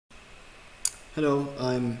Hello,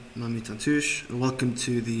 I'm Mami Tantouche and welcome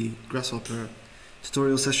to the Grasshopper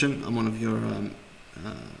tutorial session. I'm one of your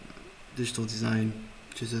digital design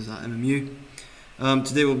tutors at MMU.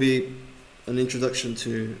 Today will be an introduction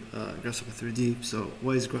to Grasshopper 3D. So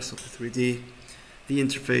what is Grasshopper 3D? The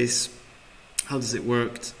interface, how does it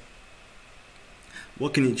work?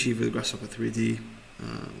 What can you achieve with Grasshopper 3D?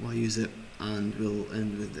 Why use it? And we'll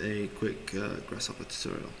end with a quick Grasshopper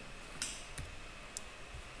tutorial.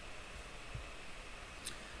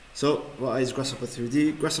 So, what is Grasshopper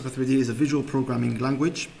 3D? Grasshopper 3D is a visual programming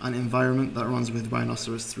language and environment that runs with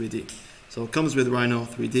Rhinoceros 3D. So it comes with Rhino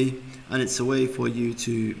 3D, and it's a way for you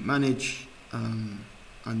to manage and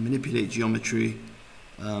manipulate geometry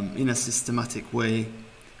in a systematic way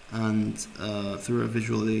and through a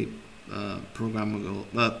visually programmable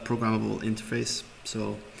interface.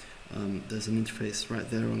 So there's an interface right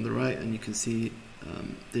there on the right, and you can see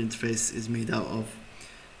the interface is made out of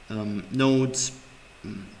nodes.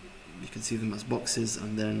 You can see them as boxes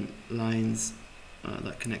and then lines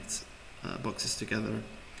that connect boxes together,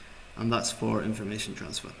 and that's for information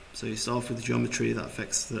transfer. So you start off with geometry that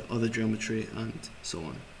affects the other geometry and so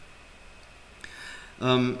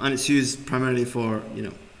on. And it's used primarily for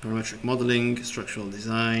parametric modeling, structural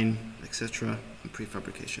design, etc., and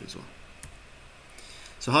prefabrication as well.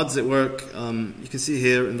 So how does it work? You can see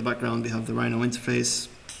here in the background we have the Rhino interface,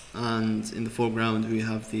 and in the foreground we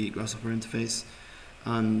have the Grasshopper interface.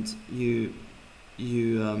 And you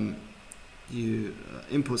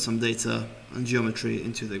input some data and geometry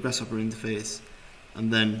into the Grasshopper interface,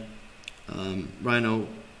 and then Rhino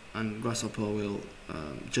and Grasshopper will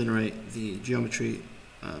generate the geometry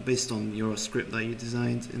based on your script that you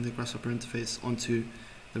designed in the Grasshopper interface onto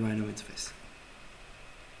the Rhino interface.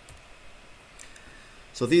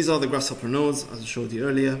 So these are the Grasshopper nodes, as I showed you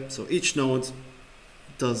earlier. So each node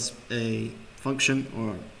does a function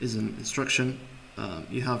or is an instruction.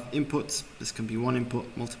 You have inputs. This can be one input,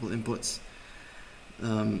 multiple inputs.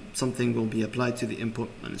 Something will be applied to the input,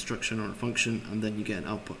 an instruction or a function, and then you get an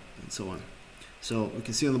output, and so on. So we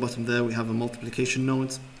can see on the bottom there we have a multiplication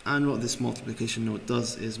node, and what this multiplication node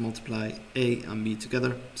does is multiply A and B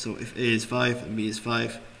together. So if A is 5 and B is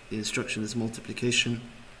 5, the instruction is multiplication,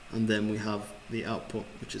 and then we have the output,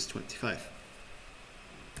 which is 25.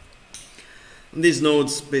 And these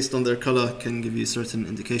nodes, based on their color, can give you certain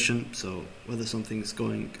indication. So whether something's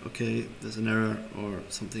going okay, there's an error, or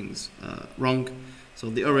something's wrong. So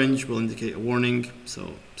the orange will indicate a warning,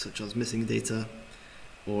 so such as missing data,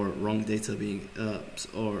 or wrong data being,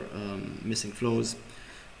 missing flows.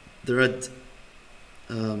 The red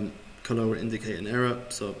color will indicate an error,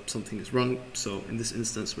 so something is wrong. So in this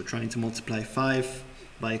instance, we're trying to multiply 5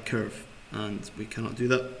 by a curve, and we cannot do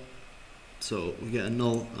that. So we get a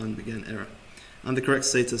null and we get an error. And the correct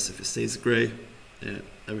status, if it stays gray,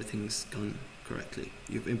 everything's gone correctly.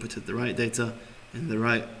 You've inputted the right data in the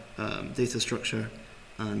right data structure,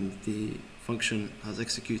 and the function has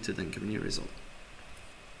executed and given you a result.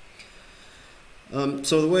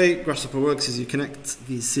 So the way Grasshopper works is you connect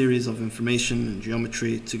these series of information and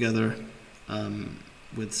geometry together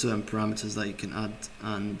with certain parameters that you can add,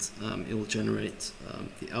 and it will generate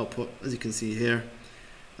the output. As you can see here,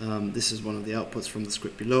 this is one of the outputs from the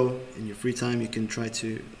script below. In your free time, you can try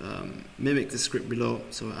to mimic the script below.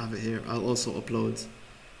 So I have it here. I'll also upload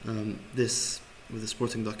this with the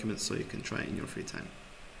supporting documents, so you can try it in your free time.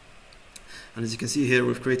 And as you can see here,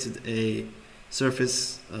 we've created a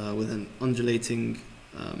surface with an undulating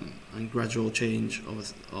and gradual change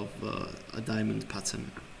of a diamond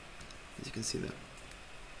pattern, as you can see there.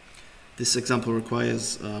 This example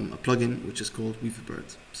requires a plugin which is called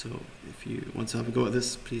Weaverbird. So if you want to have a go at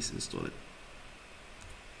this, please install it.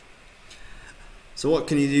 So what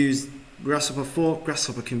can you use Grasshopper for?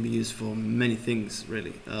 Grasshopper can be used for many things,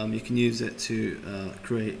 really. You can use it to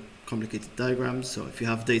create complicated diagrams. So if you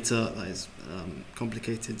have data that is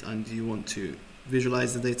complicated and you want to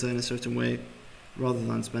visualize the data in a certain way, rather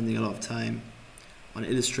than spending a lot of time on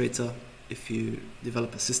Illustrator, if you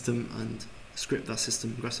develop a system and script that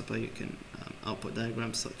system in Grasshopper, you can output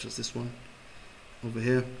diagrams such as this one over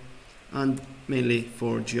here, and mainly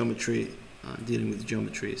for geometry, dealing with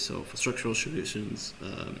geometry. So for structural solutions,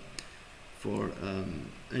 for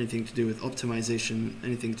anything to do with optimization,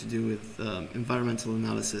 anything to do with environmental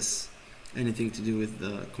analysis, anything to do with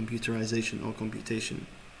computerization or computation,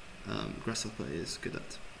 Grasshopper is good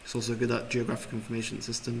at. It's also good at geographic information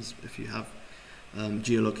systems if you have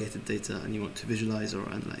geolocated data and you want to visualize or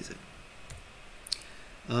analyze it.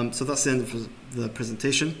 So that's the end of the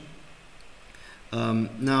presentation.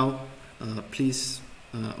 Now, please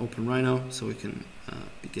open Rhino so we can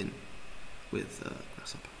begin with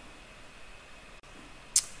Grasshopper.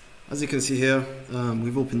 As you can see here,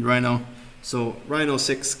 we've opened Rhino. So Rhino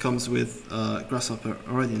 6 comes with Grasshopper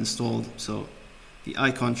already installed, so the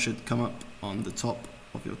icon should come up on the top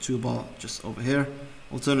of your toolbar just over here.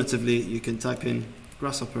 Alternatively, you can type in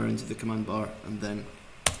Grasshopper into the command bar and then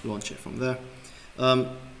launch it from there.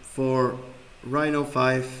 For Rhino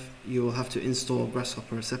 5, you will have to install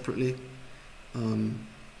Grasshopper separately.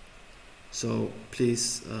 So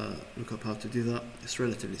please look up how to do that. It's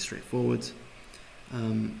relatively straightforward.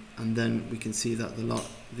 And then we can see that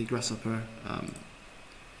the Grasshopper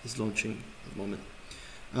is launching at the moment.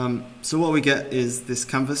 So what we get is this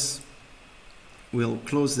canvas. We'll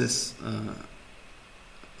close this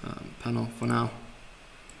panel for now.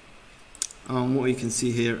 What you can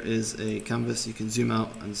see here is a canvas. You can zoom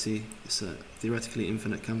out and see it's a theoretically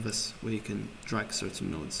infinite canvas where you can drag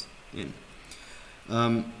certain nodes in.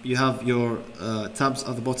 You have your tabs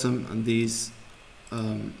at the bottom, and these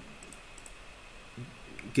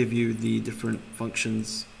give you the different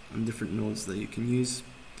functions and different nodes that you can use.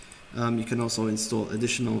 You can also install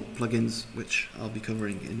additional plugins, which I'll be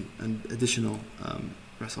covering in an additional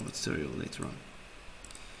Grasshopper tutorial later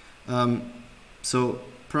on. So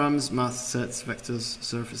params, math, sets, vectors,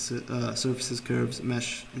 surfaces, curves,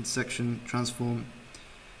 mesh, intersection, transform,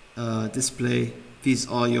 display. These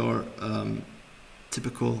are your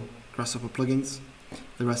typical Grasshopper plugins.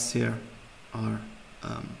 The rest here are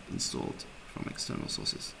installed from external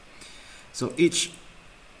sources. So each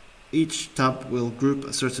tab will group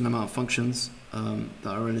a certain amount of functions that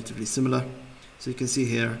are relatively similar. So you can see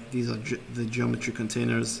here, these are the geometry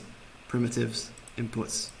containers, primitives,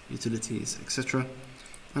 inputs, utilities, etc.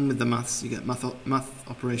 And with the maths, you get math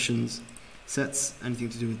operations, sets, anything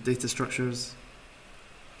to do with data structures,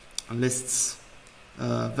 and lists,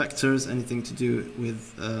 vectors, anything to do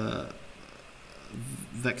with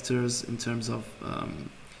vectors in terms of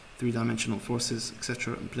three-dimensional forces,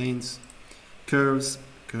 etc., and planes, curves,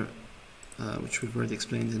 which we've already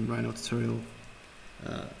explained in Rhino tutorial,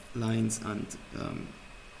 lines and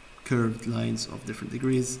curved lines of different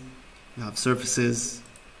degrees. You have surfaces,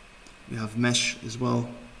 you have mesh as well,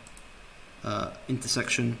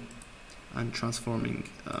 intersection, and transforming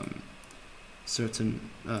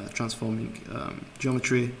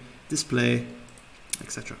geometry, display,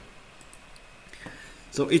 etc.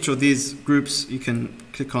 So each of these groups, you can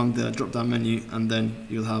click on the drop-down menu, and then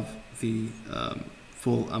you'll have the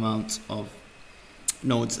full amount of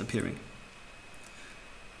nodes appearing.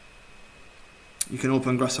 You can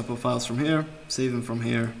open Grasshopper files from here, save them from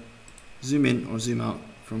here, zoom in or zoom out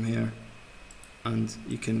from here, and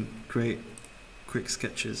you can create quick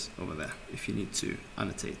sketches over there if you need to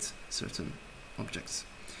annotate certain objects.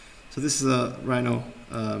 So this is a Rhino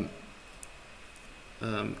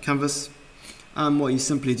canvas, and what you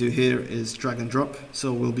simply do here is drag and drop.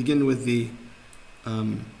 So we'll begin with the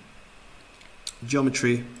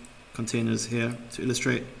geometry containers here to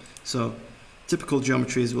illustrate. So typical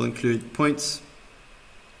geometries will include points,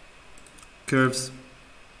 curves,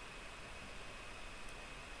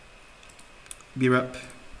 B-rep,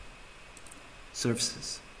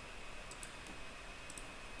 surfaces,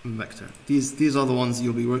 and vector. These are the ones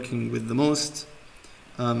you'll be working with the most.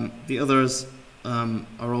 The others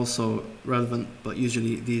are also relevant, but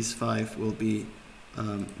usually these 5 will be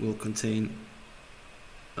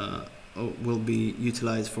will be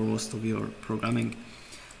utilized for most of your programming.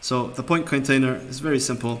 So the point container is very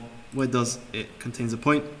simple. What it does, it contains a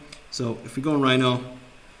point. So if we go in Rhino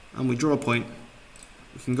and we draw a point,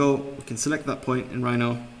 we can select that point in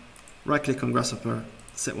Rhino, right click on Grasshopper,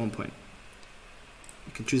 set one point.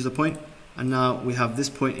 You can choose the point, and now we have this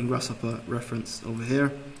point in Grasshopper referenced over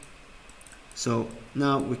here. So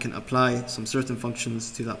now we can apply some certain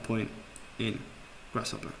functions to that point in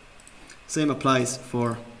Grasshopper. Same applies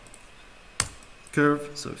for curve.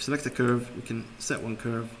 So if you select a curve, we can set one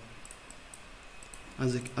curve.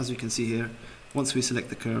 As you can see here, once we select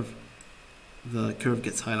the curve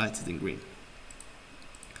gets highlighted in green.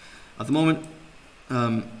 At the moment,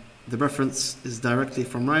 the reference is directly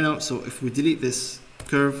from Rhino, so if we delete this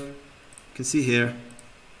curve, you can see here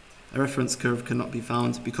a reference curve cannot be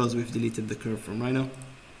found because we've deleted the curve from Rhino.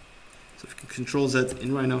 So if we can Control Z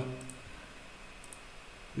in Rhino,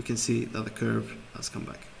 we can see that the curve has come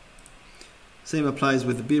back. Same applies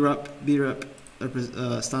with the B-rep. B-rep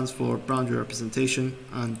stands for boundary representation,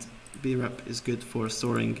 and B-rep is good for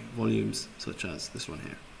storing volumes such as this one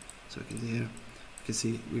here. So you can see here, you can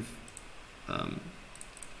see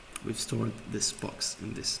we've stored this box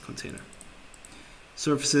in this container.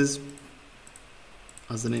 Surfaces,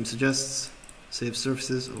 as the name suggests, save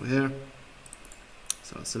surfaces over here.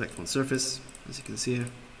 So I'll select one surface. As you can see here,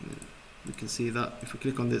 we can see that if we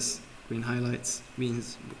click on this, green highlights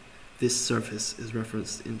means this surface is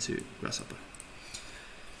referenced into Grasshopper.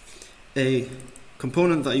 A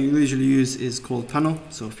component that you usually use is called panel.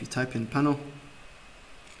 So if you type in panel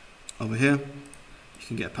over here, you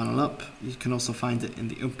can get a panel up. You can also find it in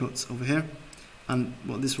the inputs over here. And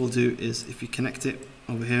what this will do is if you connect it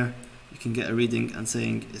over here, you can get a reading and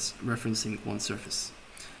saying it's referencing one surface.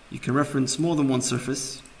 You can reference more than one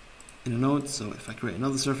surface in a node. So if I create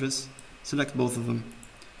another surface, select both of them,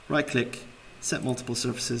 right click, set multiple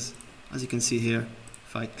surfaces. As you can see here,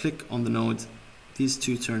 if I click on the node, these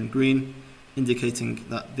two turn green, indicating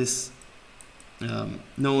that this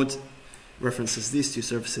node references these two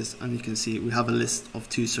surfaces, and you can see we have a list of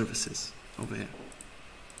two surfaces over here.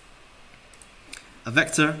 A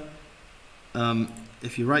vector,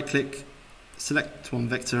 if you right click, select one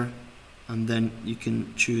vector, and then you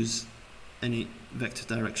can choose any vector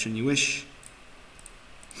direction you wish.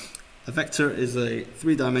 A vector is a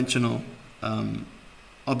three-dimensional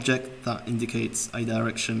object that indicates a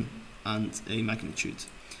direction and a magnitude.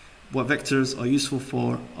 What vectors are useful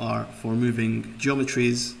for are for moving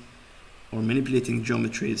geometries or manipulating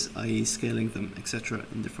geometries, i.e. scaling them, etc.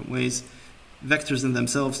 in different ways. Vectors in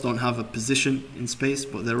themselves don't have a position in space,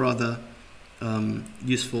 but they're rather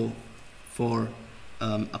useful for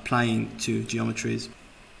applying to geometries.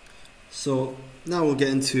 So now we'll get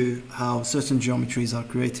into how certain geometries are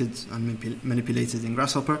created and manipulated in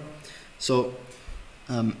Grasshopper. So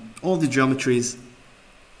all the geometries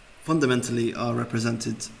fundamentally are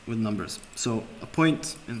represented with numbers. So a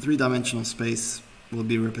point in three-dimensional space will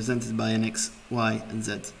be represented by an x, y, and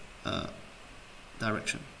z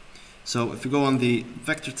direction. So if you go on the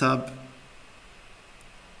vector tab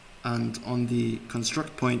and on the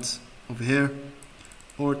construct point over here,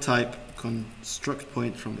 or type construct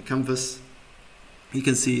point from the canvas, you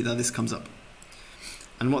can see that this comes up.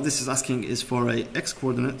 And what this is asking is for a x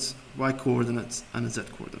coordinate, y coordinate, and a z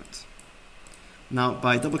coordinate. Now,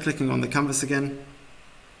 by double clicking on the canvas again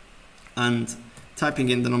and typing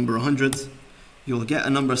in the number 100, you'll get a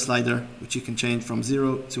number slider which you can change from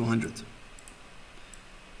 0 to 100.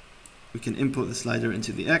 We can input the slider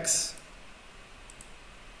into the X,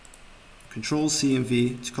 Control C and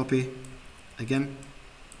V to copy again.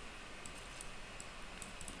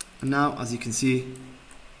 And now, as you can see,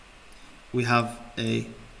 we have a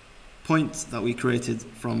point that we created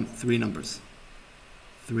from three numbers,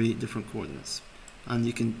 three different coordinates. And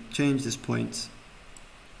you can change this point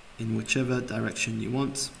in whichever direction you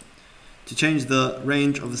want. To change the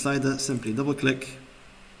range of the slider, simply double click,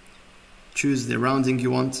 choose the rounding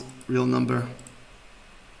you want, real number,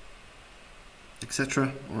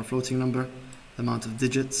 etc., or a floating number, the amount of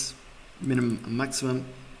digits, minimum and maximum.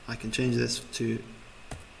 I can change this to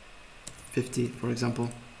 50, for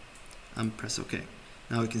example, and press OK.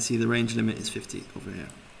 Now we can see the range limit is 50 over here.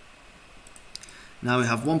 Now we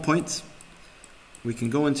have 1 point. We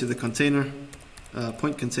can go into the container,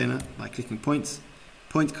 point container, by clicking points.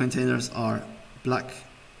 Point containers are black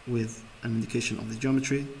with an indication of the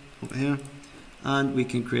geometry over here. And we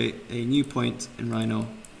can create a new point in Rhino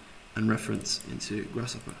and reference into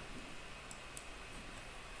Grasshopper.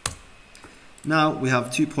 Now we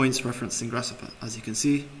have 2 points referenced in Grasshopper, as you can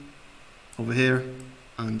see, over here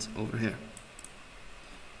and over here.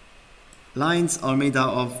 Lines are made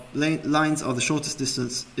out of, lines are the shortest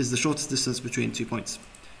distance between 2 points.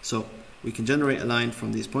 So we can generate a line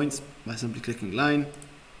from these points by simply clicking line.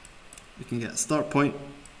 We can get a start point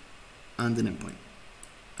and an end point.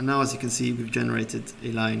 And now, as you can see, we've generated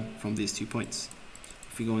a line from these 2 points.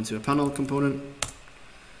 If we go into a panel component,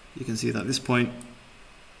 you can see that this point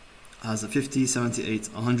has a 50, 78,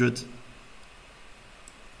 100,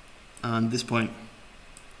 and this point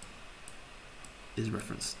is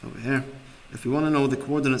referenced over here. If we want to know the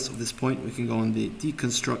coordinates of this point, we can go on the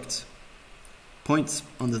deconstruct points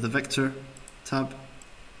under the vector tab,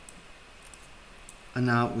 and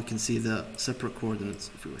now we can see the separate coordinates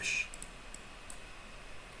if we wish.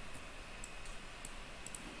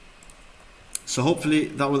 So hopefully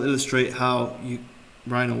that will illustrate how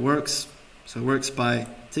Rhino works. So it works by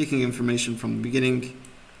taking information from the beginning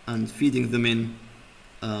and feeding them in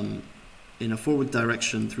a forward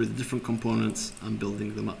direction through the different components and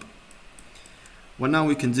building them up. What now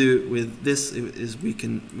we can do with this is we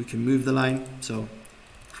can move the line. So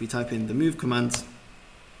if we type in the move command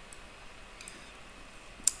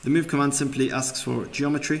simply asks for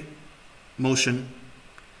geometry, motion,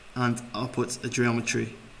 and outputs a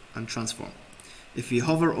geometry and transform. If you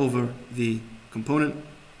hover over the component,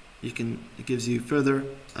 it gives you further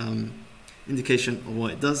indication of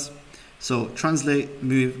what it does. So translate,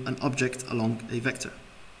 move an object along a vector.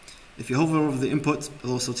 If you hover over the input,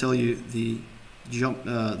 it'll also tell you the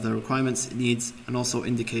the requirements it needs, and also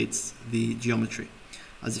indicates the geometry.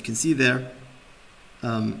 As you can see there,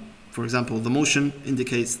 for example, the motion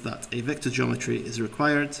indicates that a vector geometry is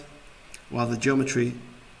required, while the geometry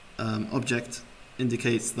object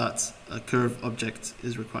indicates that a curve object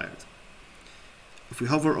is required. If we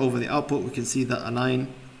hover over the output, we can see that a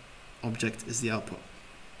line object is the output.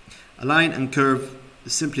 A line and curve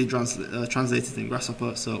is simply translated in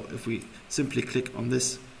Grasshopper, so if we simply click on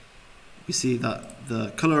this, we see that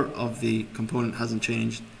the color of the component hasn't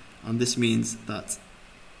changed, and this means that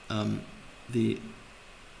the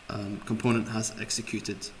component has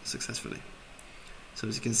executed successfully. So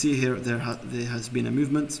as you can see here, there has been a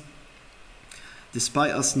movement.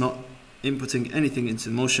 Despite us not inputting anything into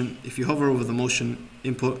motion, if you hover over the motion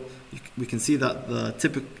input, we can see that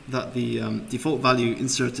the default value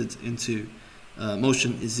inserted into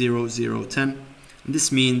motion is 0, 0, 10. And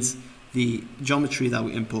this means the geometry that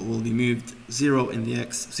we input will be moved 0 in the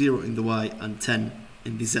x, 0 in the y, and 10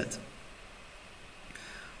 in the z.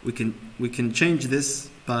 We can change this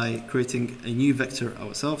by creating a new vector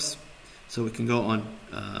ourselves. So we can go on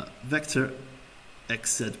vector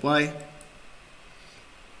x, z, y.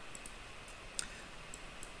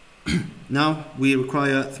 Now we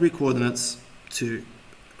require 3 coordinates to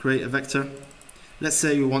create a vector. Let's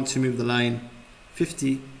say we want to move the line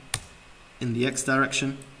 50 in the x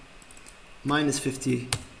direction, minus 50.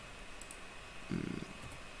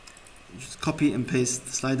 Just copy and paste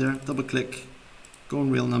the slider, double click, go on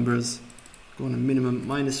real numbers, go on a minimum,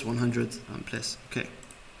 minus 100, and place OK.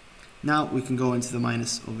 Now we can go into the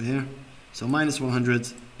minus over here. So minus 100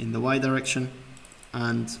 in the y direction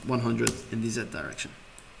and 100 in the z direction.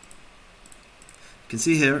 You can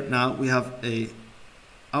see here now we have a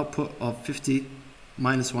output of 50,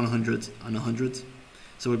 minus 100, and 100.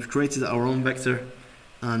 So we've created our own vector,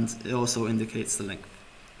 and it also indicates the length.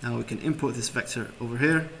 Now we can import this vector over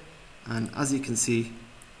here, and as you can see,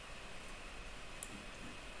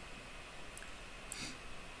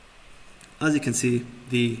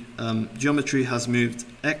 the geometry has moved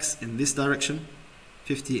x in this direction,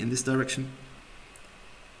 50 in this direction.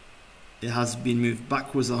 It has been moved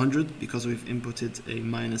backwards 100 because we've inputted a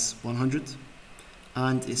minus 100,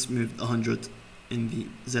 and it's moved 100 in the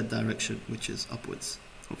z direction, which is upwards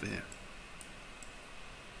over here.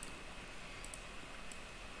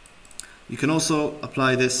 You can also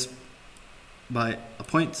apply this by a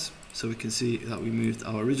point, so we can see that we moved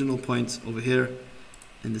our original point over here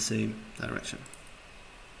in the same direction.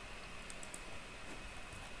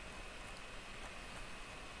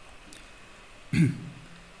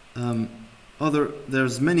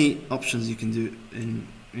 There's many options you can do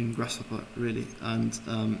in Grasshopper really, and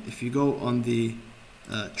if you go on the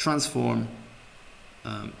transform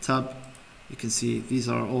tab, you can see these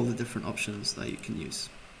are all the different options that you can use.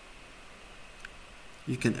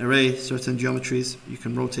 You can array certain geometries, you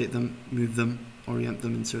can rotate them, move them, orient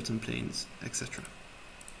them in certain planes, etc.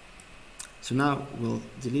 So now we'll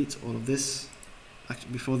delete all of this.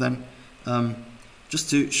 Actually, before then, just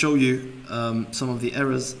to show you some of the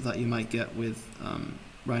errors that you might get with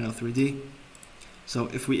Rhino 3D. So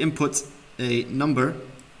if we input a number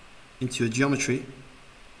into a geometry,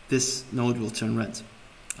 this node will turn red,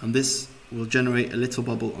 and this will generate a little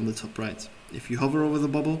bubble on the top right. If you hover over the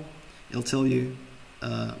bubble, it'll tell you,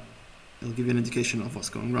 it'll give you an indication of what's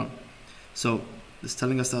going wrong. So it's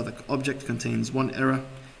telling us that the object contains one error: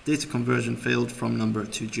 data conversion failed from number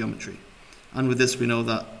to geometry. And with this we know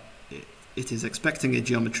that it is expecting a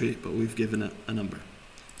geometry, but we've given it a number.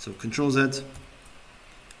 So Ctrl Z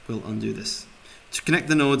will undo this. To connect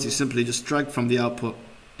the nodes, you simply just drag from the output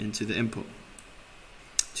into the input.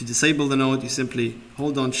 To disable the node, you simply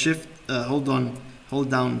hold down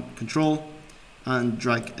Control and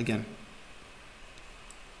drag again.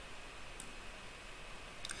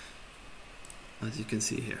 As you can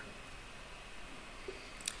see here.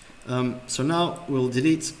 So now we'll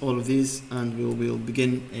delete all of these, and we'll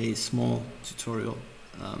begin a small tutorial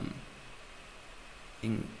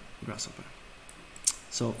in Grasshopper.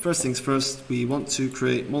 So first things first, we want to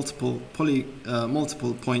create multiple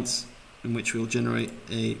points in which we'll generate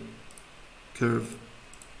a curve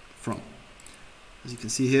from. As you can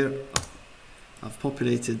see here, I've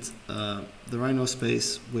populated the Rhino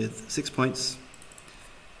space with 6 points,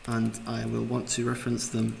 and I will want to reference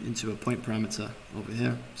them into a point parameter over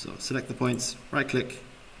here. So select the points, right click,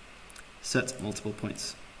 set multiple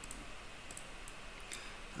points.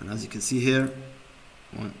 And as you can see here,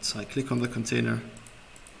 once I click on the container,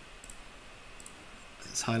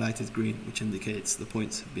 it's highlighted green, which indicates the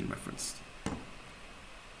points have been referenced.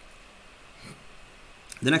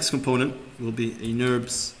 The next component will be a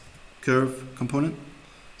NURBS curve component.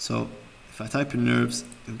 So If I type in nerves,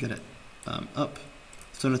 you'll get it up.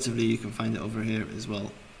 Alternatively, you can find it over here as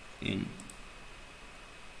well, in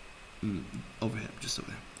over here, just over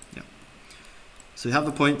here. Yeah. So you have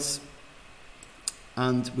the points,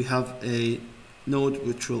 and we have a node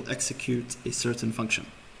which will execute a certain function.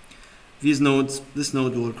 This node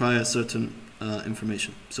will require certain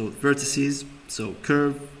information. So vertices, so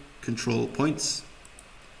curve, control points,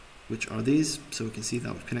 which are these. So we can see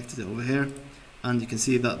that we've connected it over here, and you can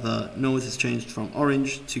see that the node has changed from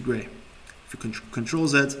orange to gray. If you control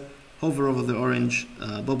Z, hover over the orange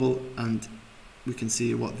bubble, and we can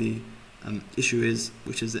see what the issue is,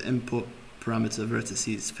 which is the input parameter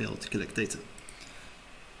vertices failed to collect data.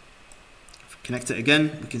 If we connect it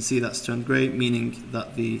again, we can see that's turned gray, meaning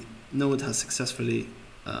that the node has successfully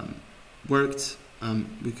worked.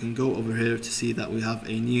 We can go over here to see that we have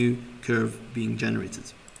a new curve being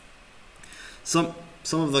generated. Some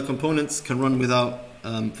of the components can run without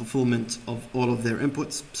fulfillment of all of their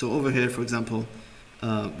inputs. So over here, for example,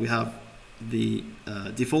 we have the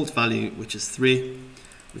default value, which is 3.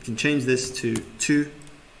 We can change this to 2,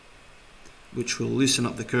 which will loosen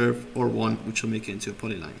up the curve, or 1, which will make it into a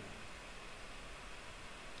polyline.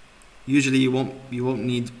 Usually you won't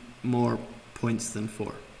need more points than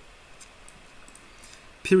 4.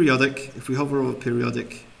 Periodic, if we hover over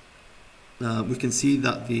periodic, we can see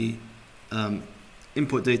that the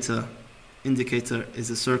input data indicator is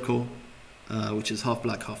a circle, which is half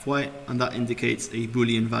black, half white, and that indicates a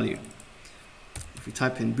Boolean value. If we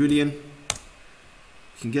type in Boolean,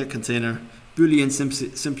 we can get container. Boolean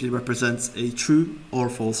simply represents a true or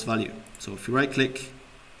false value. So if you right click,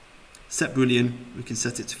 set Boolean, we can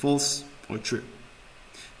set it to false or true.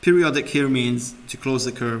 Periodic here means to close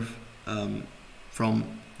the curve from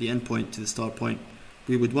the endpoint to the start point.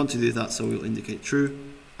 We would want to do that, so we'll indicate true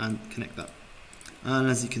and connect that. And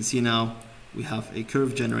as you can see now, we have a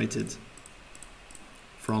curve generated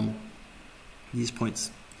from these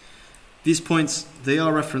points. These points, they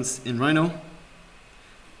are referenced in Rhino,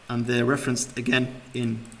 and they're referenced again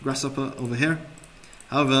in Grasshopper over here.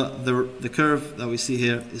 However, the curve that we see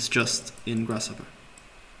here is just in Grasshopper.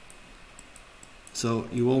 So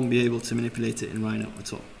you won't be able to manipulate it in Rhino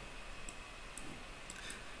at all.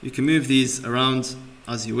 You can move these around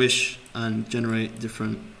as you wish and generate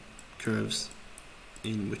different curves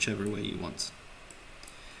in whichever way you want.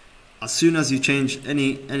 As soon as you change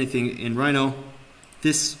anything in Rhino,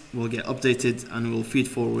 this will get updated and will feed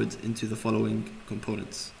forward into the following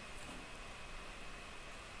components.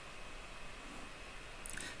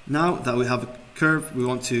 Now that we have a curve, we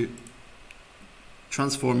want to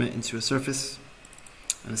transform it into a surface.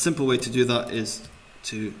 And a simple way to do that is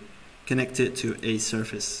to connect it to a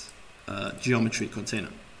surface geometry container.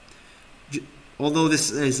 Although this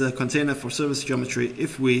is a container for surface geometry,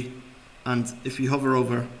 if you hover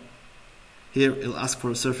over here, it'll ask for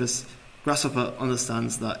a surface. Grasshopper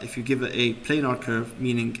understands that if you give it a planar curve,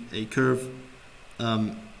 meaning a curve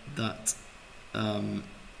that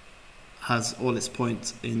has all its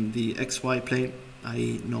points in the XY plane,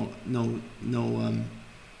 i.e. no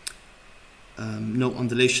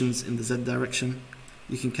undulations in the Z direction,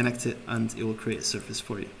 you can connect it and it will create a surface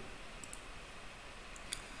for you.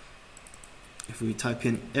 If we type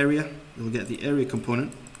in area, we'll get the area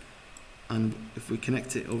component, and if we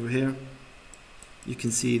connect it over here, you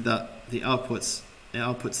can see that it outputs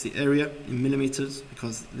the area in millimeters,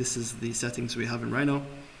 because this is the settings we have in Rhino,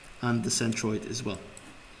 and the centroid as well.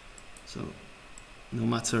 So no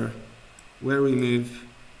matter where we move,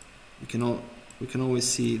 we can always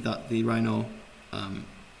see that the Rhino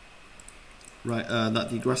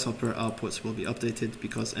that the Grasshopper outputs will be updated,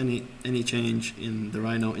 because any change in the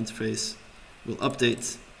Rhino interface will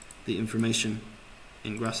update the information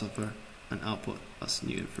in Grasshopper and output us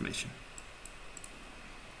new information.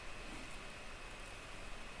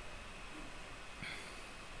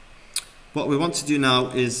 What we want to do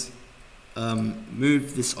now is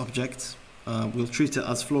move this object. We'll treat it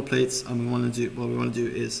as floor plates, and what we want to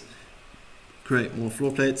do is create more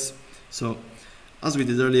floor plates. So as we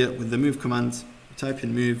did earlier with the move command, we type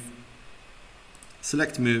in move,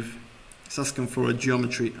 select move. It's asking for a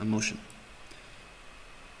geometry and motion.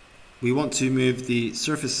 We want to move the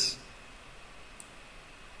surface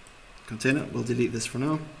container. We'll delete this for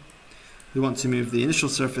now. We want to move the initial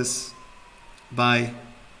surface by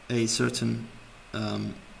a certain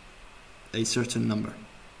number.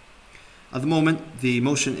 At the moment, the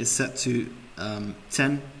motion is set to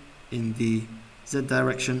 10 in the Z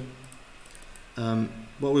direction.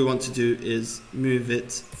 What we want to do is move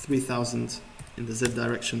it 3000 in the Z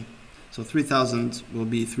direction. So 3000 will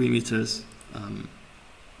be 3 meters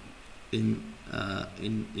in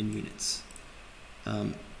units.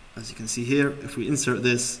 as you can see here, if we insert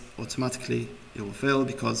this, automatically it will fail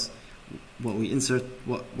because what we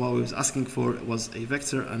was asking for was a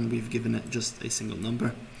vector, and we've given it just a single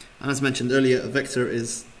number. And as mentioned earlier, a vector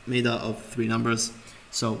is made out of 3 numbers.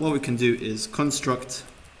 So what we can do is construct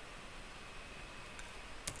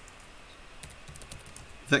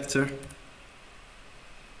vector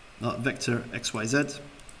xyz,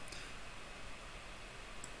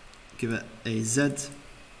 give it a z,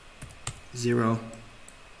 0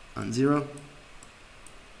 and 0.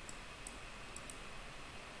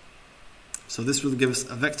 So this will give us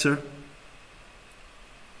a vector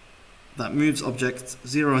that moves object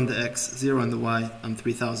 0 in the x, 0 in the y, and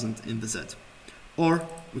 3000 in the z. Or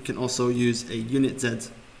we can also use a unit z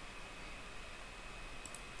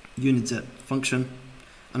function,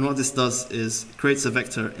 and what this does is creates a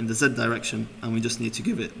vector in the z direction, and we just need to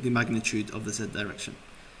give it the magnitude of the z direction.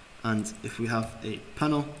 And if we have a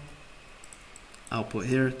panel output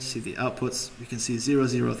here to see the outputs, we can see 0,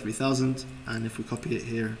 0, 3000, and if we copy it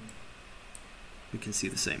here, we can see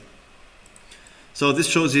the same. So this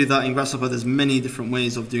shows you that in Grasshopper there's many different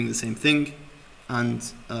ways of doing the same thing, and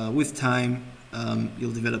with time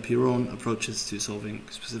you'll develop your own approaches to solving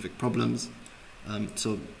specific problems.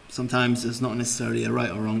 So sometimes there's not necessarily a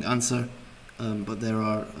right or wrong answer, but there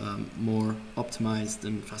are more optimized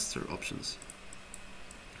and faster options.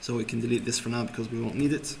 So we can delete this for now because we won't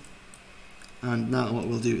need it. And now what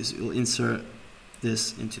we'll do is we'll insert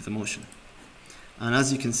this into the motion. And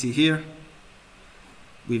as you can see here,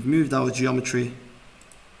 we've moved our geometry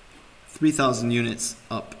 3000 units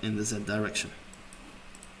up in the z direction.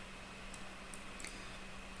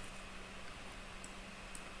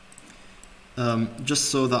 Just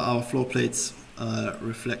so that our floor plates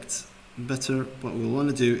reflect better, what we'll want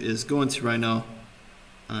to do is go into Rhino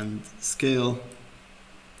and scale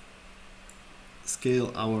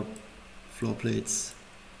our floor plates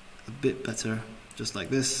a bit better, just like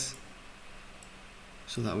this,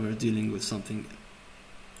 so that we're dealing with something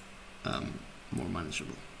more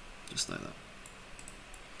manageable, just like that.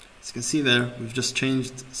 As you can see there, we've just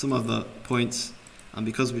changed some of the points, and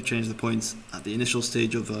because we changed the points at the initial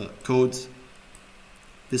stage of the code,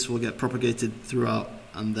 this will get propagated throughout,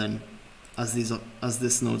 and then as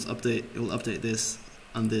this nodes update, it will update this,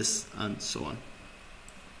 and so on.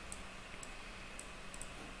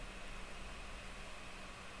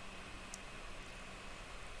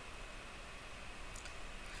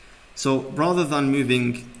 So rather than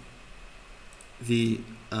moving the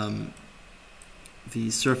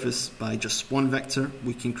surface by just one vector,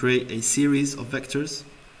 we can create a series of vectors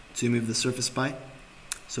to move the surface by.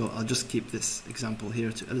 So I'll just keep this example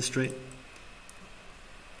here to illustrate,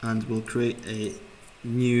 and we'll create a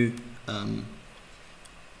new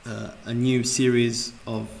series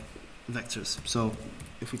of vectors. So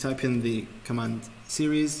if we type in the command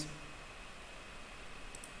series,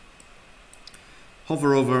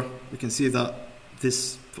 hover over, we can see that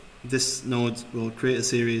this node will create a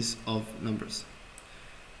series of numbers.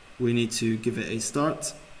 We need to give it a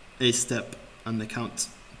start, a step, and a count.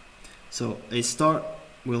 So a start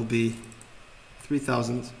will be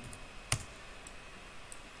 3000.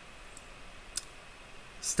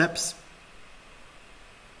 Steps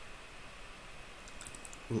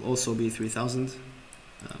will also be 3000.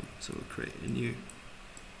 So we'll create a new,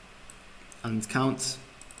 and count,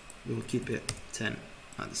 we'll keep it 10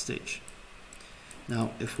 at the stage.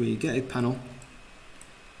 Now if we get a panel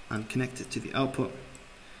and connect it to the output,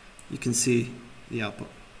 you can see the output.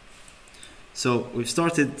 So we've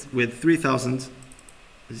started with 3000.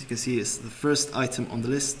 As you can see, it's the first item on the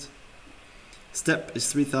list. Step is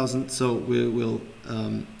 3000, so we will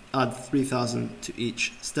add 3000 to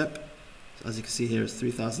each step. So as you can see here, it's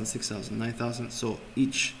 3000, 6000, 9000. So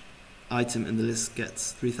each item in the list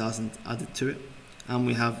gets 3000 added to it, and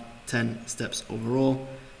we have 10 steps overall.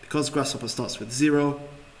 Because Grasshopper starts with 0,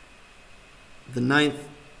 the 9th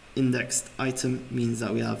indexed item means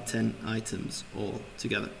that we have 10 items all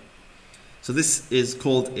together. So this is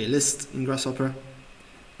called a list in Grasshopper.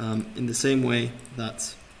 In the same way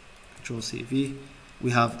that Control-C-V, we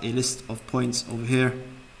have a list of points over here,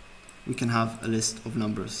 we can have a list of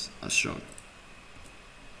numbers as shown.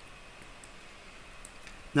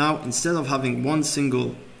 Now, instead of having one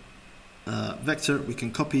single vector, we can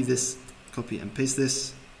copy and paste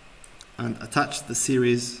this, and attach the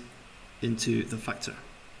series into the factor.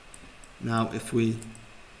 Now, if we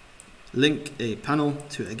link a panel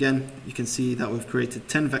to it again, you can see that we've created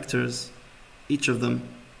 10 vectors, each of them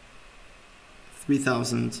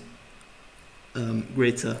 3000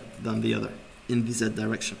 greater than the other in the z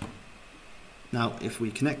direction. Now if we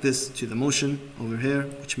connect this to the motion over here,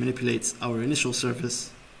 which manipulates our initial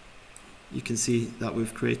surface, you can see that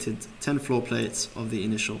we've created 10 floor plates of the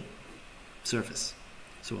initial surface.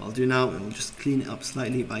 So what I'll do now, I'll just clean it up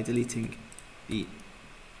slightly by deleting the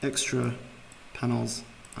extra panels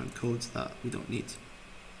and codes that we don't need.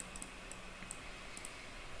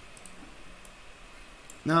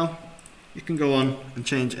 Now you can go on and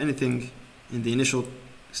change anything in the initial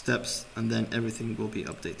steps, and then everything will be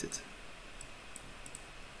updated.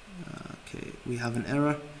 Okay, we have an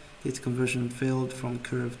error. Data conversion failed from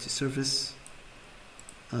curve to surface.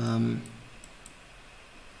 We'll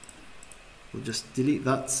just delete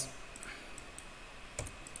that.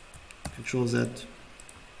 Control Z.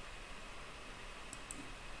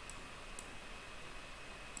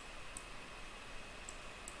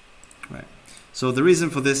 Right. So the reason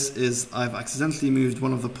for this is I've accidentally moved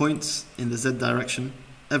one of the points in the Z direction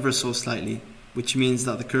ever so slightly, which means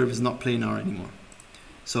that the curve is not planar anymore.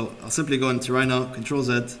 So I'll simply go into Rhino, Control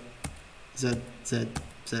Z, Z, Z,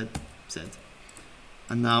 Z, Z.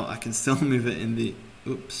 And now I can still move it in the,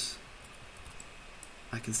 oops.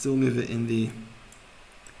 I can still move it in the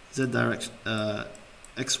Z direction,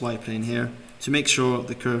 XY plane here, to make sure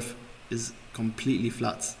the curve is completely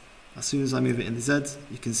flat. As soon as I move it in the Z,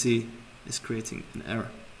 you can see it's creating an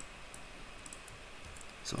error.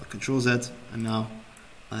 So I'll Control Z, and now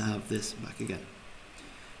I have this back again.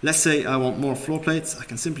 Let's say I want more floor plates. I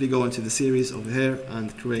can simply go into the series over here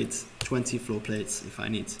and create 20 floor plates if I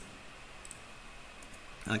need.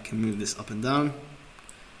 I can move this up and down,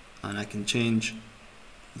 and I can change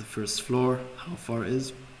the first floor, how far it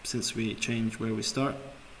is, since we change where we start.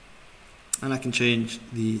 And I can change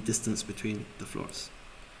the distance between the floors.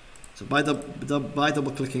 So by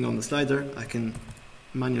double clicking on the slider, I can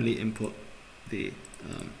manually input the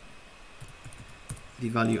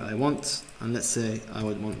value I want, and let's say I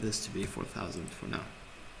would want this to be 4,000 for now.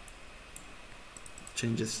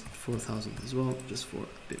 Change this to 4,000 as well, just for a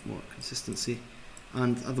bit more consistency.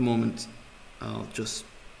 And at the moment, I'll just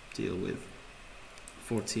deal with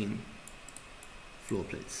 14 floor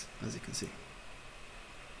plates, as you can see.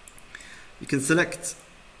 You can select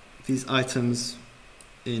these items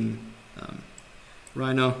in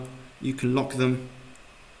Rhino. You can lock them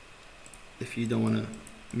if you don't want to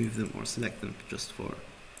move them or select them, just for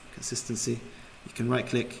consistency. You can right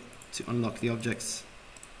click to unlock the objects,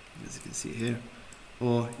 as you can see here,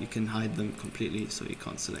 or you can hide them completely so you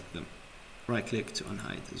can't select them. Right click to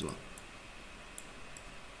unhide as well.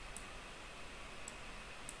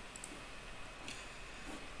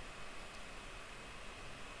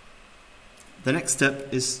 The next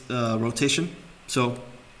step is rotation. So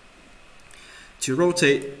to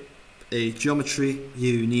rotate a geometry,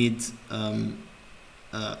 you need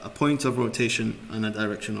a point of rotation and a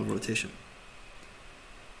direction of rotation.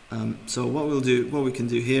 So what we can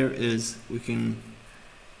do here is we can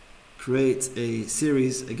create a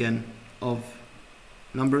series again of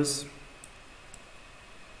numbers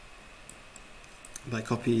by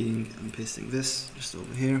copying and pasting this just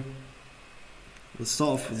over here. We'll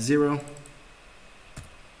start off with 0.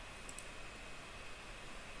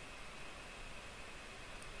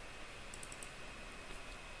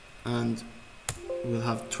 And we'll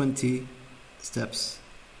have 20 steps,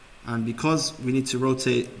 and because we need to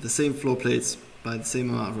rotate the same floor plates by the same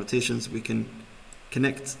amount of rotations, we can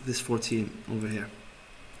connect this 14 over here.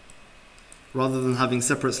 Rather than having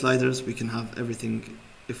separate sliders, we can have everything.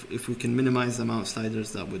 If we can minimize the amount of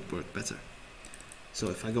sliders, that would work better. So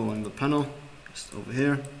if I go on the panel just over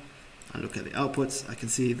here and look at the outputs, I can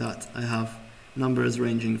see that I have numbers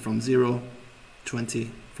ranging from 0,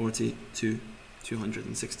 20, 40 to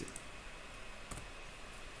 260.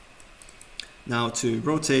 Now to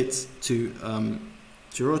rotate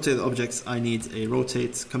the objects, I need a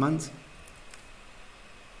rotate command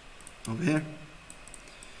over here.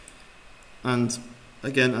 And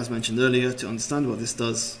again, as mentioned earlier, to understand what this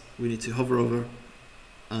does, we need to hover over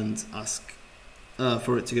and ask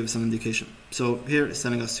for it to give us an indication. So here it's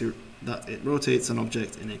telling us that it rotates an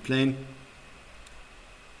object in a plane.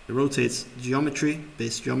 It rotates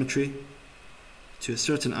base geometry, to a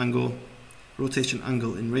certain angle, rotation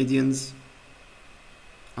angle in radians,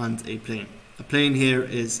 and a plane. A plane here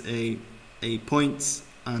is a point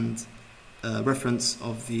and a reference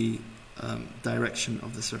of the direction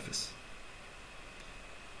of the surface.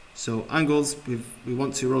 So angles, we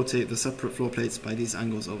want to rotate the separate floor plates by these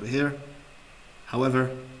angles over here.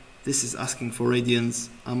 However, this is asking for radians,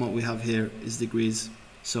 and what we have here is degrees.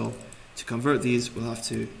 So to convert these, we'll have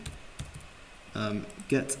to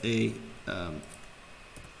get a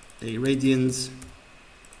radians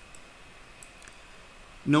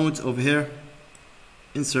node over here,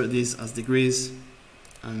 insert these as degrees,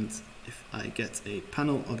 and if I get a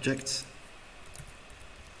panel object,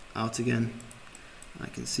 out again, I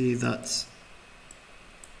can see that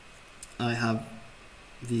I have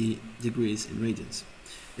the degrees in radians.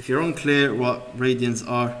 If you're unclear what radians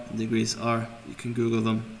are, degrees are, you can Google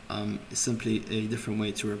them. It's simply a different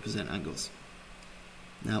way to represent angles.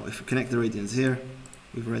 Now, if we connect the radians here,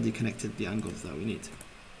 we've already connected the angles that we need.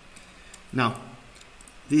 Now,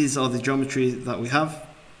 these are the geometry that we have.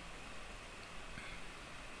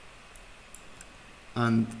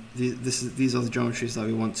 And these are the geometries that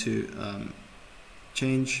we want to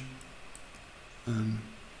change.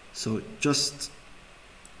 So just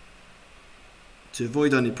to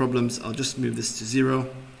avoid any problems, I'll just move this to 0,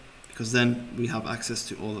 because then we have access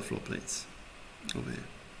to all the floor plates over here.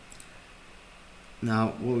 Now,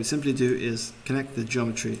 what we simply do is connect the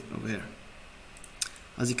geometry over here.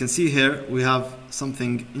 As you can see here, we have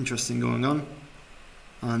something interesting going on,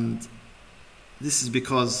 and this is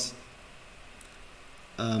because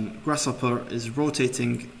Grasshopper is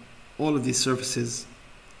rotating all of these surfaces.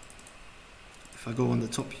 If I go on the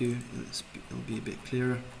top view, it'll be a bit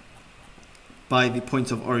clearer, by the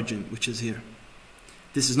point of origin, which is here.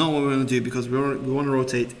 This is not what we want to do, because we want to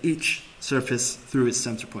rotate each surface through its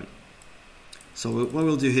center point. So what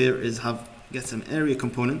we'll do here is get an area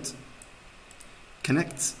component,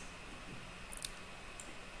 connect.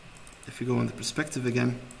 If you go on the perspective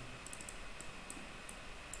again,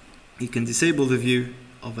 you can disable the view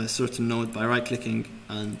of a certain node by right-clicking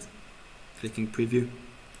and clicking preview.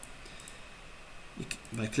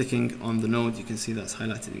 By clicking on the node, you can see that's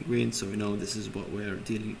highlighted in green, so we know this is what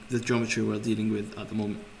the geometry we're dealing with at the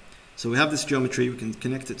moment. So we have this geometry, we can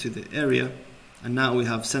connect it to the area, and now we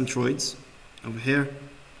have centroids over here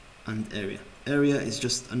and area. Area is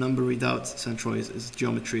just a number readout, centroids is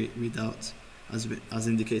geometry readout, as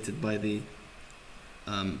indicated by the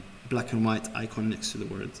black and white icon next to the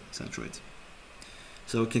word centroid.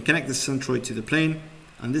 So we can connect the centroid to the plane,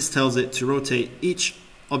 and this tells it to rotate each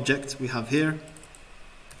object we have here.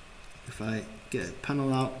 If I get a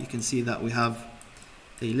panel out, you can see that we have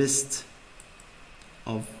a list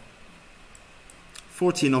of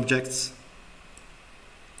 14 objects.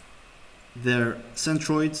 They're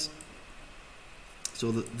centroids.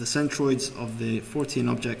 So the centroids of the 14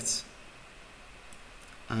 objects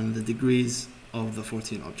and the degrees of the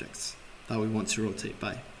 14 objects that we want to rotate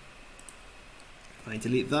by. If I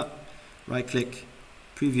delete that, right-click,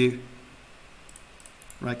 preview,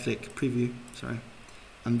 right-click, preview, sorry,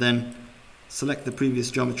 and then select the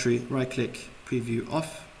previous geometry, right-click, preview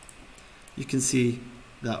off, you can see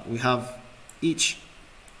that we have each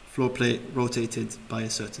floor plate rotated by a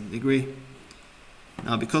certain degree.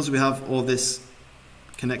 Now, because we have all this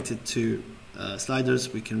connected to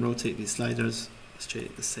sliders, we can rotate these sliders.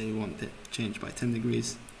 Let's say we want it changed by 10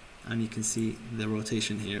 degrees, and you can see the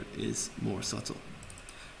rotation here is more subtle.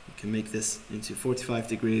 We can make this into 45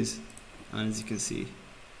 degrees, and as you can see,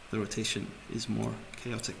 the rotation is more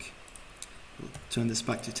chaotic. We'll turn this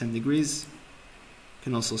back to 10 degrees. You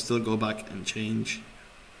can also still go back and change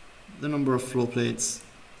the number of floor plates,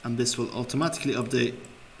 and this will automatically update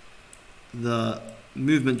the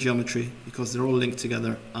movement geometry because they're all linked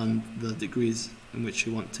together, and the degrees in which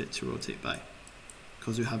you want it to rotate by,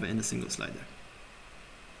 because we have it in a single slider.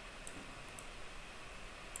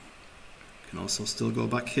 You can also still go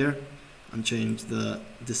back here and change the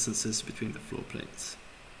distances between the floor plates.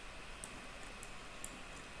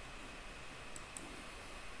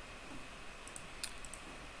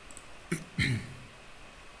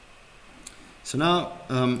 So now,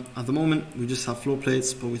 at the moment, we just have floor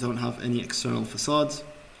plates, but we don't have any external facades.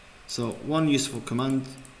 So one useful command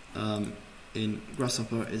in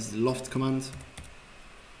Grasshopper is the loft command.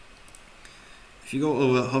 If you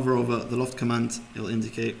hover over the loft command, it'll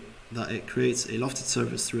indicate that it creates a lofted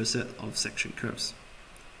surface through a set of section curves.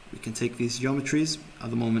 We can take these geometries.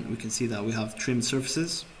 At the moment, we can see that we have trimmed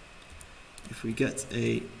surfaces. If we get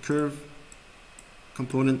a curve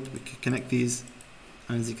component, we can connect these.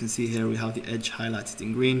 And as you can see here, we have the edge highlighted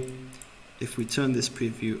in green. If we turn this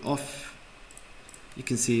preview off, you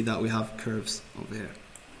can see that we have curves over here.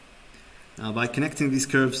 Now, by connecting these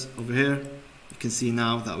curves over here, you can see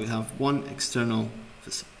now that we have one external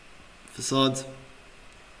facade,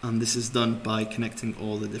 and this is done by connecting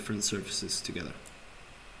all the different surfaces together.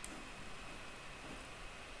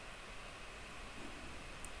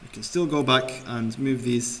 We can still go back and move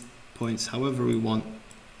these points however we want,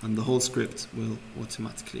 and the whole script will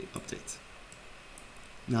automatically update.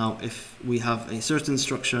 Now, if we have a certain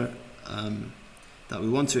structure that we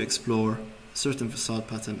want to explore, a certain facade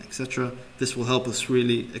pattern, etc., this will help us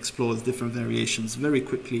really explore the different variations very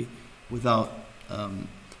quickly without a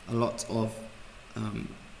lot of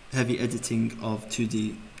heavy editing of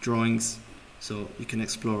 2D drawings. So you can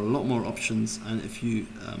explore a lot more options, and if you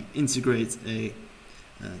integrate a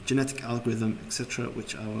genetic algorithm, etc.,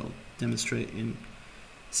 which I will demonstrate in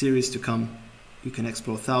series to come, you can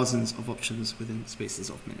explore thousands of options within spaces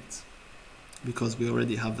of minutes. Because we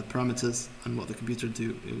already have the parameters, and what the computer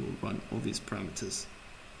do, it will run all these parameters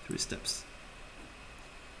through steps.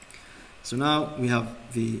 So now we have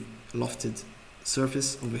the lofted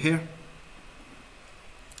surface over here.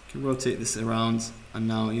 You can rotate this around, and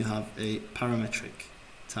now you have a parametric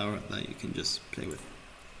tower that you can just play with.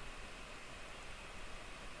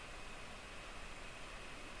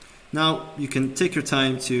 Now you can take your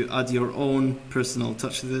time to add your own personal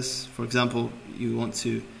touch to this. For example, you want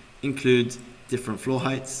to include different floor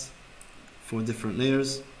heights for different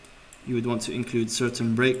layers. You would want to include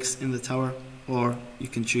certain breaks in the tower, or you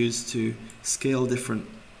can choose to scale different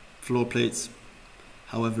floor plates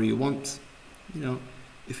however you want. You know,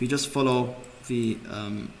 if you just follow the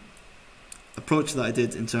approach that I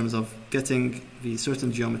did in terms of getting the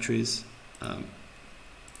certain geometries,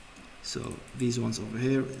 so these ones over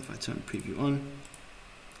here, if I turn preview on,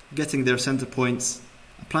 getting their center points,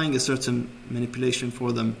 applying a certain manipulation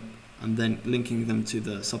for them, and then linking them to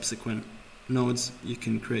the subsequent nodes, you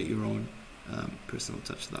can create your own personal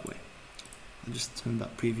touch that way. I'll just turn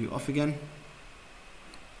that preview off again.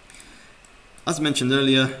 As mentioned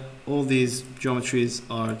earlier, all these geometries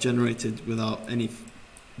are generated without any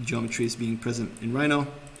geometries being present in Rhino.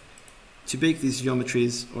 To bake these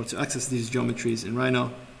geometries, or to access these geometries in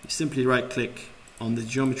Rhino, you simply right click on the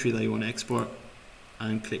geometry that you want to export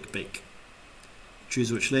and click bake.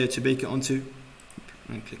 Choose which layer to bake it onto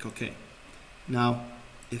and click OK. Now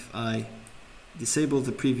if I disable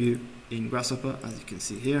the preview in Grasshopper, as you can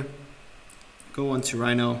see here, go on to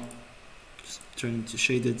Rhino, just turn it to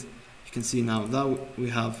shaded, you can see now that we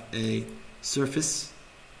have a surface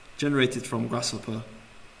generated from Grasshopper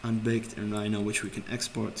and baked in Rhino, which we can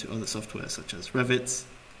export to other software such as Revit,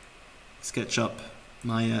 SketchUp,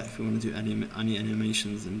 Maya if you want to do any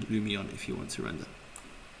animations, and Lumion if you want to render.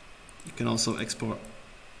 You can also export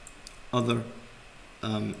other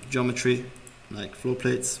geometry like floor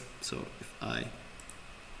plates. So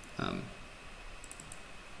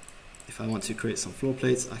if I want to create some floor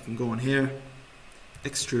plates, I can go on here,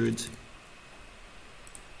 extrude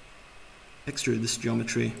this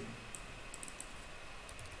geometry,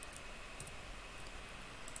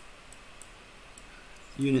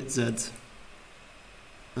 unit Z,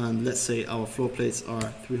 and let's say our floor plates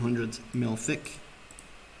are 300 mil thick.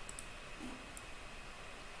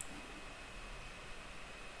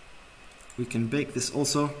 We can bake this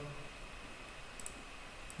also,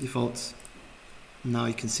 default. Now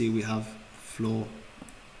you can see we have floors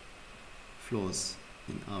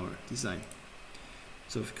in our design.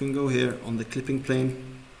 So if you can go here on the clipping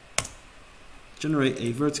plane, generate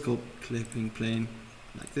a vertical clipping plane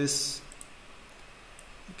like this.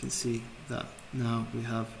 You can see that now we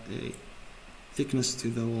have a thickness to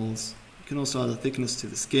the walls. You can also add a thickness to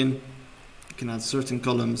the skin. You can add certain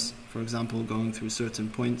columns, for example, going through certain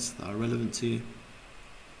points that are relevant to you,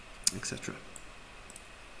 etc.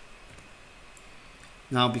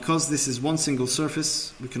 Now, because this is one single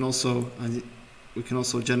surface, we can also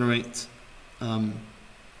generate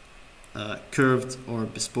curved or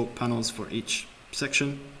bespoke panels for each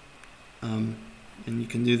section, and you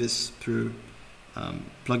can do this through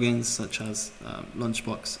plugins such as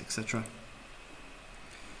Lunchbox, etc.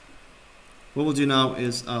 What we'll do now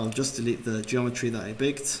is I'll just delete the geometry that I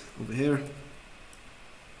baked over here,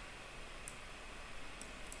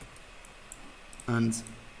 and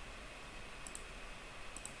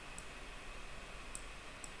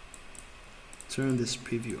turn this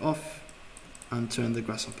preview off and turn the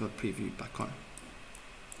Grasshopper preview back on.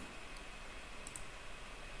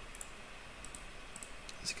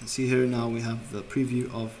 As you can see here, now we have the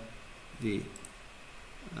preview of the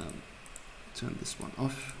turn this one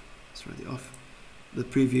off, it's already off, the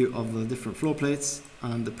preview of the different floor plates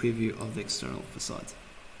and the preview of the external facade.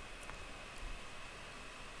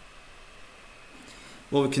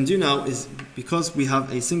 What we can do now is, because we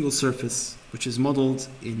have a single surface which is modeled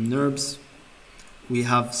in NURBS, we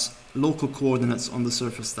have local coordinates on the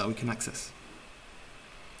surface that we can access.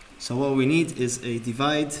 So what we need is a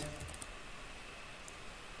divide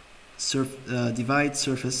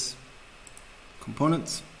surface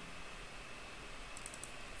component.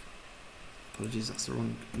 Apologies, that's the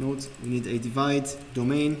wrong node. We need a divide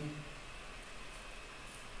domain.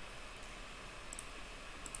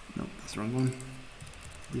 No, that's the wrong one.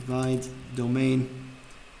 Divide domain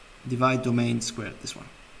squared, this one,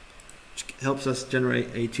 which helps us generate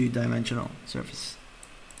a two-dimensional surface.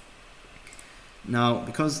 Now,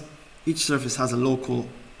 because each surface has a local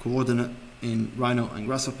coordinate, in Rhino and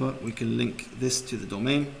Grasshopper, we can link this to the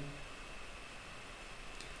domain.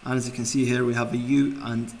 And as you can see here, we have a U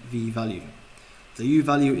and V value. The U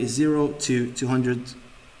value is 0 to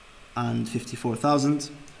 254,000,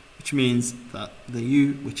 which means that the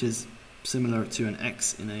U, which is similar to an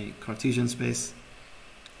X in a Cartesian space,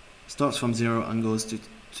 starts from 0 and goes to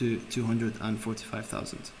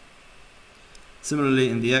 245,000. Similarly,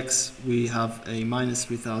 in the X, we have a minus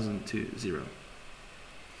 3,000 to 0.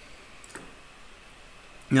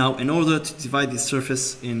 Now, in order to divide this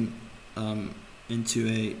surface into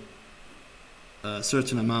a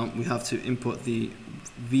certain amount, we have to input the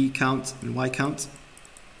V count and Y count.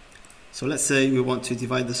 So let's say we want to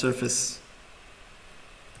divide the surface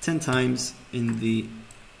 10 times in the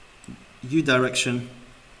U direction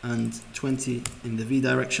and 20 in the V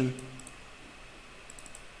direction.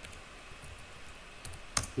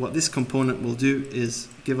 What this component will do is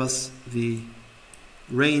give us the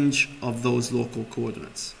range of those local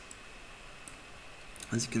coordinates.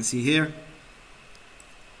 As you can see here,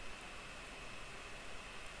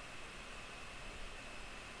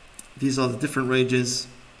 these are the different ranges.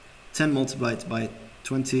 10 multiplied by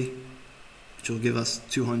 20, which will give us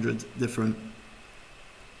 200 different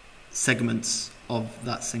segments of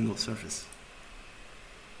that single surface.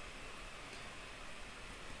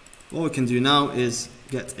 What we can do now is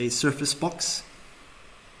get a surface box.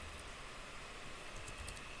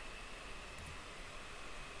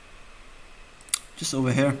 Just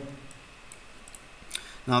over here.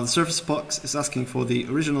 Now the surface box is asking for the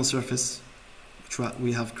original surface, which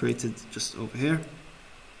we have created just over here,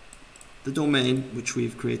 the domain, which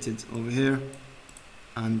we've created over here,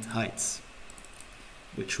 and heights,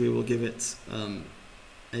 which we will give it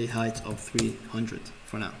a height of 300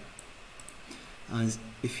 for now. And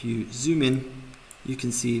if you zoom in, you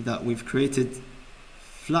can see that we've created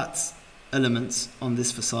flat elements on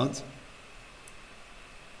this facade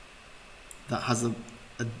that has a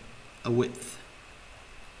width.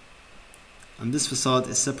 And this facade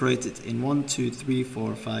is separated in 1, 2, 3,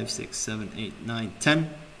 4, 5, 6, 7, 8, 9, 10.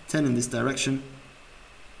 10 in this direction,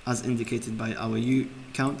 as indicated by our U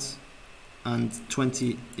count, and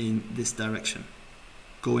 20 in this direction,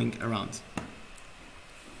 going around.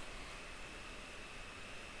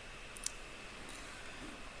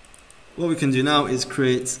 What we can do now is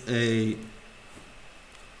create a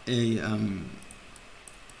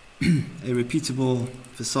repeatable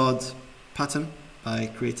facade pattern by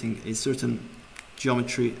creating a certain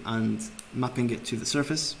geometry and mapping it to the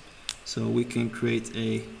surface. So we can create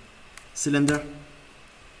a cylinder.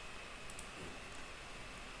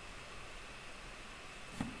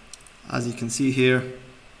 As you can see here,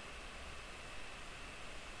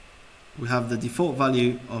 we have the default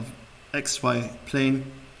value of XY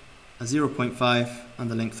plane a 0.5 and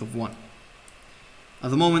the length of 1. At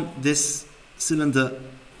the moment, this cylinder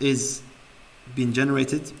is being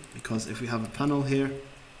generated because if we have a panel here,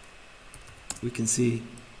 we can see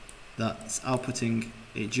that it's outputting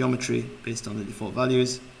a geometry based on the default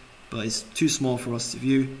values, but it's too small for us to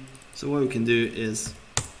view. So what we can do is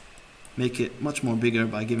make it much more bigger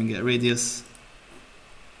by giving it a radius.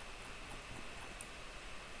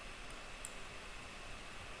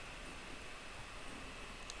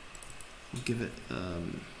 We'll give it a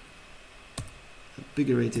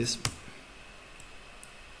bigger radius.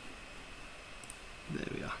 There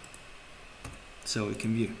we are. So we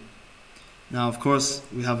can view. Now, of course,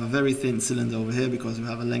 we have a very thin cylinder over here because we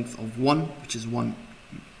have a length of 1, which is 1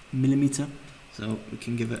 millimeter. So we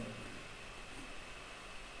can give it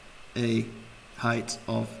a height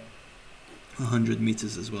of 100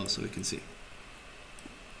 meters as well, so we can see.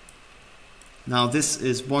 Now, this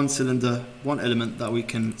is one cylinder, one element that we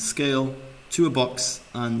can scale to a box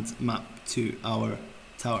and map to our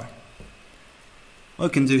tower. What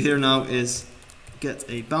we can do here now is get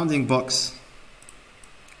a bounding box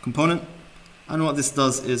component. And what this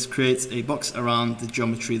does is creates a box around the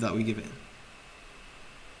geometry that we give it.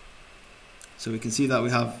 So we can see that we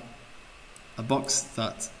have a box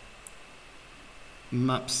that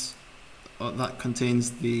maps, or that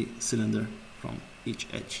contains the cylinder from each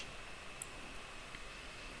edge.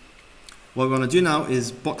 What we want to do now is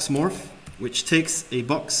box morph, which takes a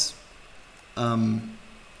box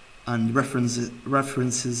and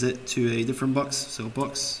references it to a different box. So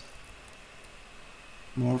box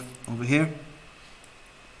morph over here.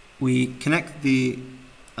 We connect the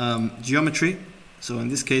geometry. So in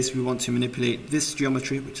this case, we want to manipulate this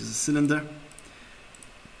geometry, which is a cylinder.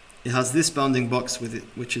 It has this bounding box with it,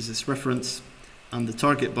 which is its reference, and the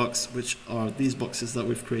target box, which are these boxes that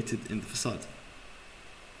we've created in the facade.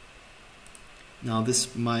 Now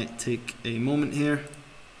this might take a moment here,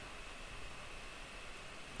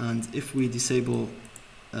 And if we disable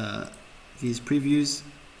these previews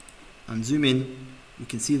and zoom in, you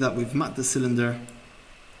can see that we've mapped the cylinder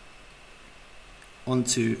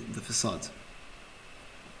onto the facade.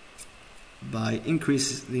 By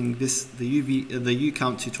increasing the U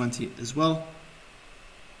count to 20 as well,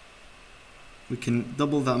 we can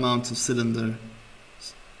double the amount of cylinder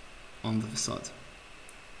on the facade,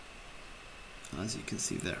 as you can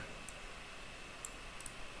see there.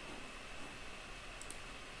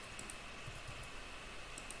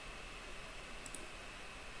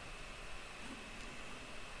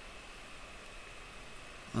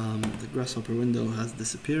 The Grasshopper window has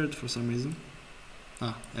disappeared for some reason.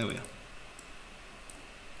 Ah, there we are.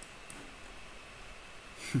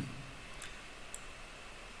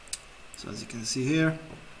 So as you can see here,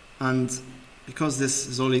 and because this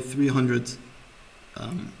is only 300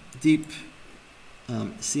 deep,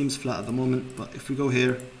 it seems flat at the moment, but if we go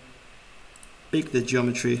here, bake the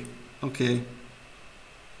geometry, okay,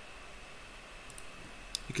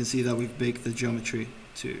 you can see that we've baked the geometry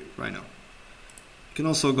to right now. You can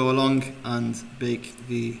also go along and bake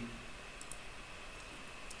the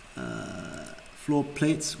floor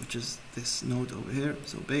plates, which is this node over here,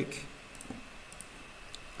 so bake.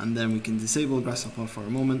 And then we can disable Grasshopper for a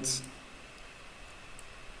moment.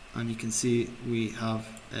 And you can see we have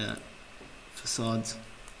a facade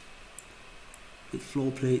with floor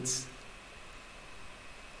plates.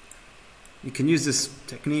 You can use this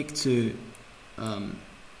technique to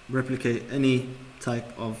replicate any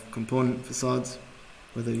type of component facades,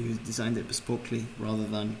 whether you designed it bespokely rather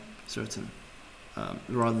than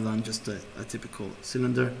just a typical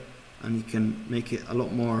cylinder, and you can make it a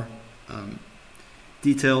lot more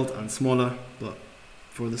detailed and smaller, but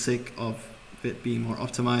for the sake of it being more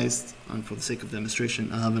optimized and for the sake of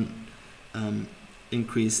demonstration, I haven't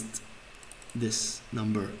increased this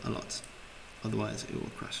number a lot, otherwise it will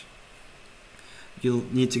crash. You'll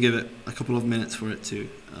need to give it a couple of minutes for it to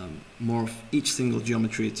morph each single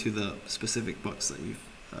geometry to the specific box that you've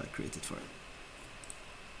created for it.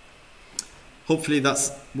 Hopefully that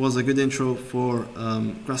was a good intro for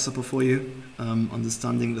Grasshopper for you,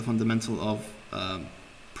 understanding the fundamental of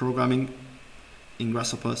programming in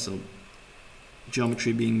Grasshopper, so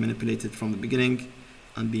geometry being manipulated from the beginning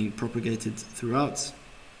and being propagated throughout.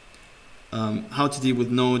 How to deal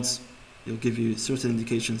with nodes. It'll give you certain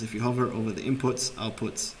indications. If you hover over the inputs,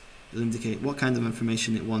 outputs, it'll indicate what kind of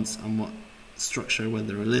information it wants and what structure,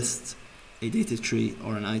 whether a list, a data tree,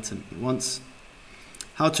 or an item it wants.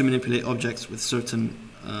 How to manipulate objects with certain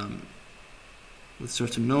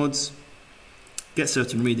nodes, get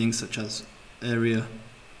certain readings such as area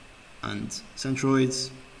and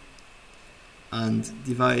centroids, and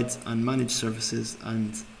divide and manage surfaces,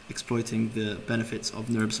 and exploiting the benefits of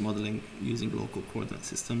NURBS modeling using local coordinate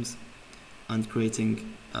systems, and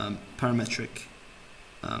creating parametric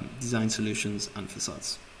design solutions and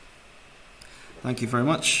facades. Thank you very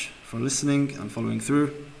much for listening and following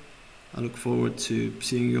through. I look forward to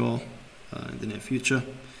seeing you all in the near future.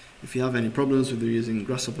 If you have any problems with using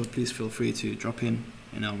Grasshopper, please feel free to drop in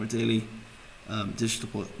our daily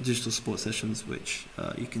digital support sessions, which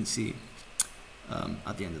you can see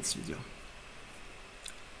at the end of this video.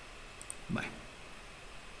 Bye.